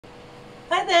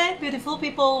Hi there beautiful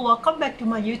people, welcome back to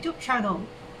my YouTube channel.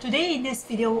 Today in this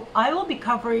video, I will be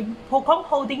covering Pokong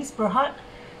Holdings Berhad,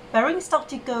 bearing stock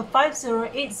ticker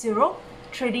 5080,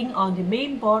 trading on the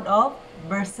main board of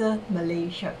Bursa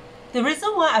Malaysia. The reason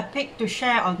why I picked to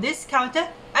share on this counter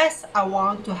as I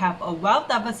want to have a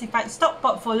well-diversified stock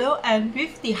portfolio, and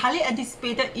with the highly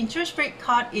anticipated interest rate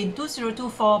cut in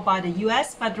 2024 by the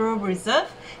US Federal Reserve,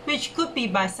 which could be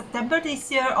by September this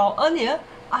year or earlier,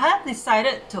 I have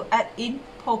decided to add in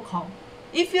Pokong.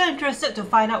 If you are interested to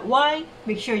find out why,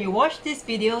 make sure you watch this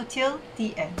video till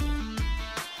the end.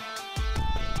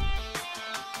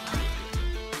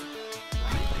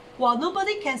 While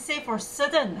nobody can say for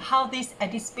certain how these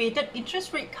anticipated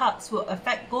interest rate cuts will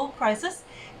affect gold prices,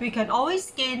 we can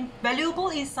always gain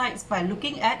valuable insights by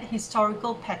looking at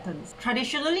historical patterns.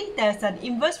 Traditionally, there's an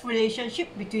inverse relationship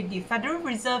between the Federal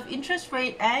Reserve interest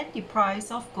rate and the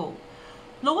price of gold.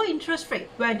 Lower interest rate.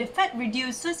 When the Fed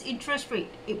reduces interest rate,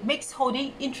 it makes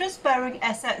holding interest-bearing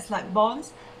assets like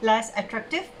bonds less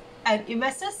attractive, and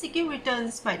investors seeking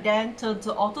returns might then turn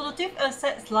to alternative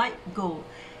assets like gold.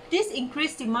 This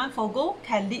increased demand for gold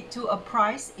can lead to a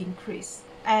price increase.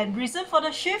 And reason for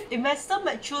the shift, investors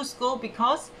might choose gold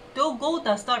because though gold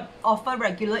does not offer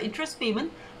regular interest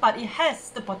payment, but it has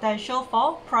the potential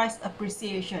for price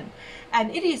appreciation. And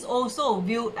it is also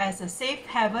viewed as a safe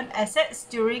haven asset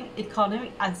during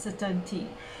economic uncertainty.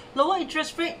 Lower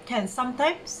interest rate can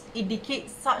sometimes indicate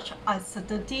such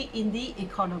uncertainty in the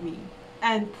economy.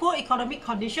 And poor economic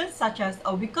conditions such as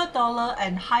a weaker dollar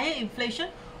and higher inflation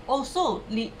also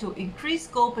lead to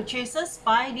increased gold purchases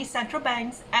by the central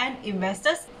banks and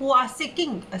investors who are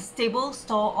seeking a stable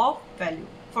store of value.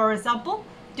 For example,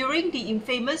 during the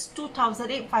infamous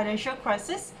 2008 financial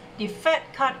crisis, the Fed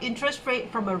cut interest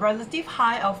rate from a relative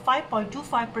high of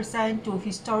 5.25% to a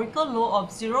historical low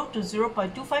of 0 to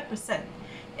 0.25%.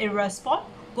 In response,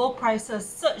 gold prices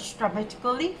surged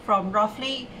dramatically from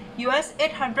roughly US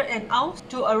 800 an ounce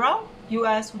to around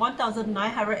US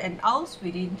 1,900 an ounce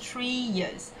within 3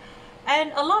 years.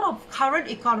 And a lot of current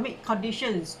economic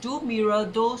conditions do mirror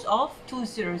those of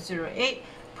 2008,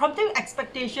 prompting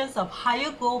expectations of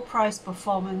higher gold price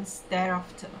performance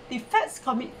thereafter. The Fed's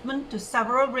commitment to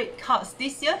several rate cuts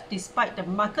this year, despite the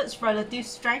market's relative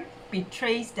strength,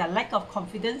 betrays their lack of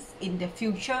confidence in the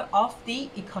future of the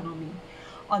economy.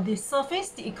 On the surface,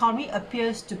 the economy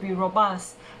appears to be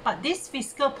robust, but these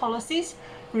fiscal policies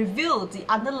reveal the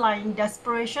underlying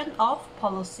desperation of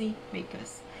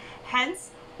policymakers. Hence,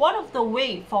 one of the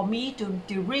ways for me to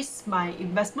de-risk my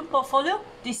investment portfolio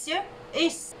this year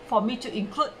is for me to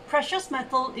include precious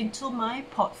metal into my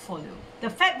portfolio. The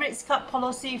Fed rate cut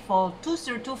policy for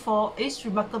 2024 is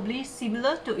remarkably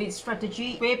similar to its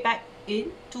strategy way back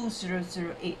in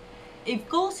 2008. If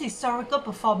gold's historical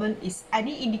performance is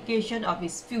any indication of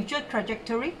its future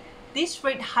trajectory, this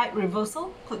rate hike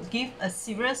reversal could give a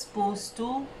serious boost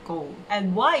to gold.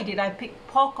 And why did I pick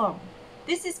Pokong?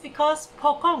 This is because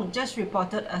Pokong just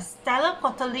reported a stellar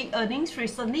quarterly earnings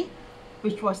recently,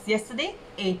 which was yesterday,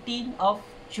 18th of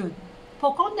June.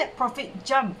 Pokong net profit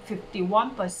jumped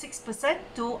 51.6%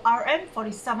 to Rm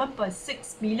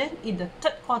 47.6 million in the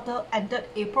third quarter ended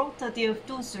April 30th,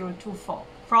 2024,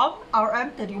 from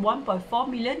Rm 31.4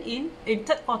 million in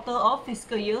third quarter of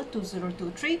fiscal year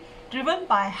 2023, driven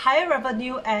by higher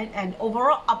revenue and an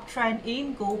overall uptrend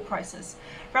in gold prices.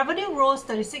 Revenue rose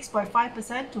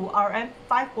 36.5% to Rm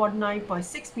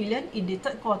 519.6 million in the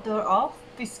third quarter of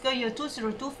fiscal year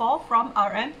 2024 from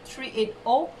Rm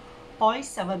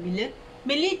 380.7 million,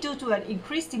 mainly due to an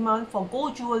increased demand for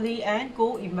gold jewelry and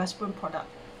gold investment products.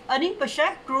 Earnings per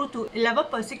share grew to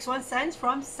 11.61 cents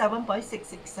from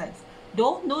 7.66 cents.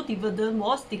 Though no dividend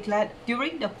was declared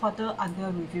during the quarter under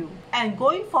review. And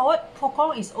going forward,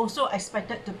 Pokong is also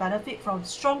expected to benefit from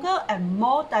stronger and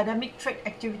more dynamic trade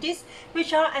activities,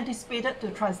 which are anticipated to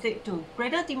translate to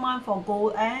greater demand for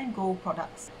gold and gold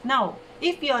products. Now,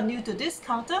 if you are new to this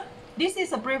counter, this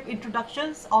is a brief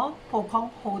introduction on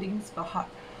Pokong Holdings Berhad.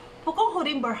 Pokong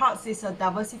Holdings Berhad is a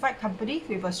diversified company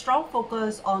with a strong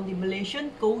focus on the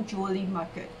Malaysian gold jewelry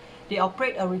market. They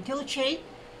operate a retail chain,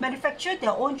 manufacture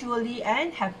their own jewelry,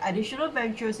 and have additional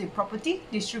ventures in property,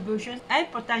 distribution,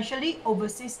 and potentially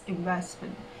overseas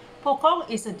investment. Pokong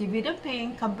is a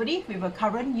dividend-paying company with a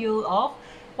current yield of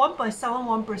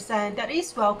 1.71% that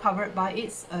is well covered by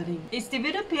its earnings. Its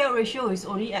dividend payout ratio is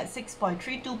only at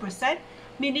 6.32%,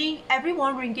 meaning every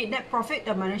 1 ringgit net profit,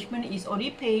 the management is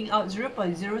only paying out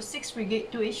 0.06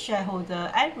 ringgit to its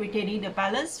shareholder and retaining the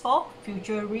balance for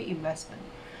future reinvestment.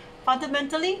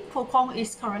 Fundamentally, Pokong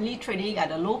is currently trading at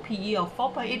a low PE of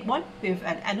 4.81 with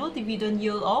an annual dividend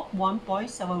yield of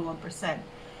 1.71%.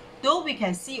 Though we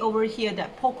can see over here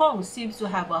that Pokong seems to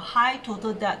have a high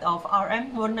total debt of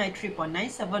RM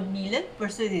 193.97 million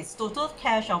versus its total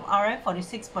cash of RM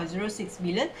 46.06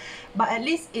 million, but at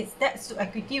least its debt to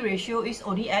equity ratio is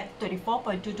only at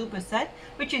 24.22%,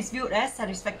 which is viewed as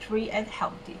satisfactory and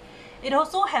healthy. It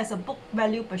also has a book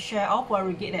value per share of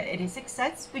 1 ringgit at 86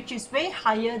 cents, which is way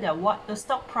higher than what the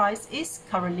stock price is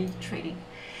currently trading.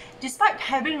 Despite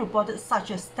having reported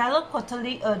such a stellar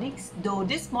quarterly earnings, though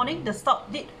this morning the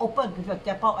stock did open with a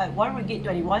gap out at 1 ringgit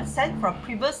 21 cent from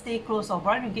previous day close of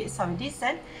 1 ringgit 70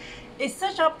 cent, it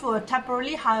surged up to a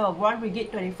temporary high of 1 ringgit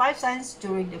 25 cents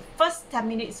during the first 10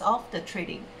 minutes of the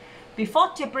trading, before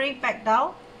tapering back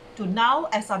down to now.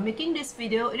 As I'm making this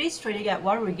video, it is trading at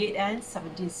 1 ringgit and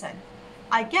 17 cent.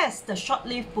 I guess the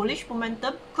short-lived bullish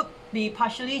momentum could be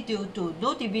partially due to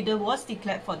no dividend was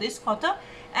declared for this quarter,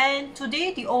 and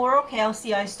today the overall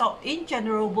KLCI stock in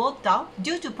general were down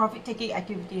due to profit-taking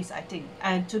activities, I think.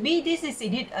 And to me, this is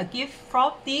indeed a gift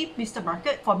from the Mr.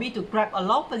 Market for me to grab a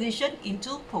long position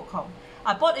into Pokong.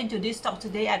 I bought into this stock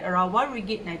today at around 1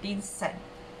 ringgit 19 cent.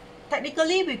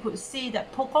 Technically, we could see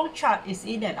that Pokong chart is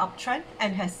in an uptrend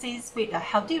and has since made a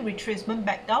healthy retracement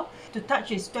back down to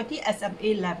touch its 20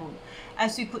 SMA level.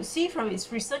 As we could see from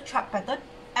its recent chart pattern,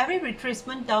 every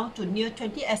retracement down to near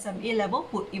 20 SMA level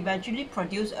would eventually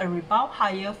produce a rebound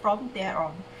higher from there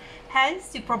on. Hence,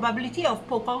 the probability of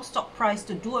Pokong stock price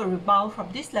to do a rebound from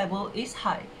this level is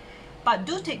high. But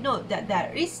do take note that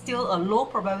there is still a low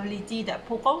probability that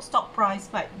Pokong stock price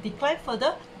might decline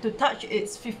further to touch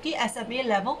its 50 SMA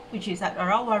level, which is at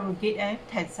around 1 ringgit and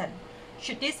 10 cent.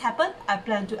 Should this happen, I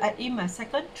plan to add in my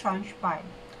second tranche buy.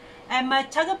 And my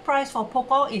target price for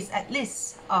Pokong is at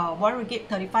least 1 ringgit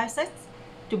 35 cents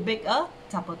to make a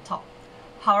double top.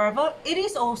 However, it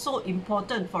is also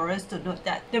important for us to note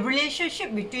that the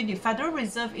relationship between the Federal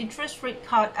Reserve interest rate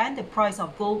cut and the price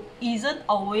of gold isn't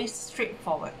always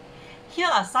straightforward. Here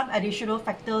are some additional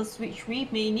factors which we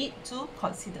may need to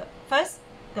consider. First,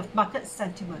 the market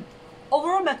sentiment.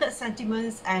 Overall market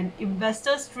sentiments and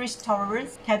investors' risk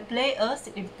tolerance can play a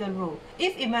significant role.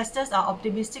 If investors are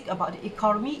optimistic about the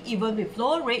economy even with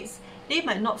lower rates, they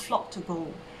might not flock to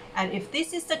gold. And if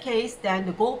this is the case, then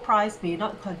the gold price may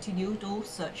not continue to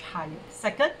surge higher.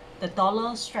 Second, the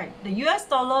dollar strength. The US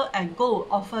dollar and gold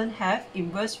often have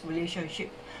inverse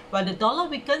relationship. When the dollar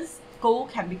weakens,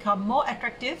 gold can become more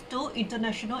attractive to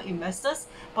international investors,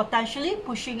 potentially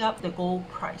pushing up the gold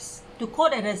price. To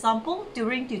quote an example,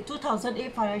 during the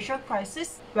 2008 financial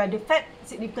crisis, when the Fed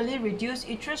significantly reduced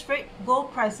interest rate,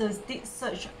 gold prices did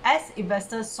surge as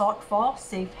investors sought for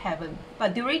safe haven.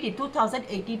 But during the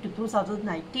 2018 to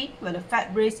 2019, when the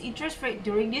Fed raised interest rate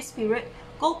during this period,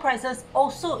 gold prices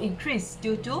also increased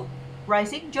due to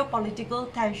rising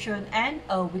geopolitical tension and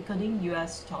a weakening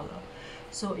US dollar.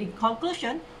 So in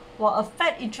conclusion, while a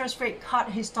Fed interest rate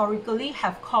cut historically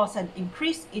have caused an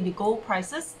increase in the gold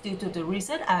prices due to the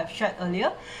reason I have shared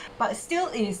earlier, but still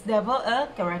it is never a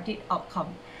guaranteed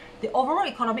outcome. The overall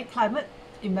economic climate,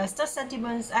 investor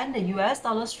sentiments, and the US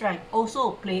dollar strength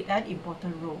also played an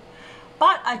important role.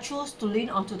 But I choose to lean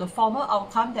onto the former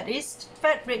outcome, that is,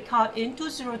 Fed rate cut in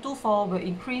 2024 will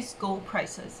increase gold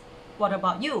prices. What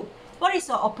about you? What is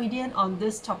your opinion on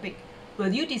this topic?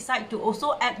 Will you decide to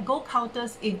also add gold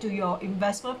counters into your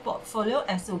investment portfolio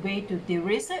as a way to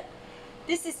de-risk it?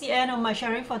 This is the end of my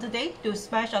sharing for today. Do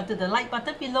smash onto the like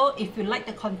button below if you like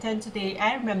the content today,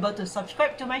 and remember to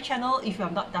subscribe to my channel if you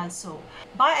have not done so.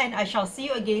 Bye, and I shall see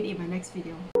you again in my next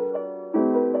video.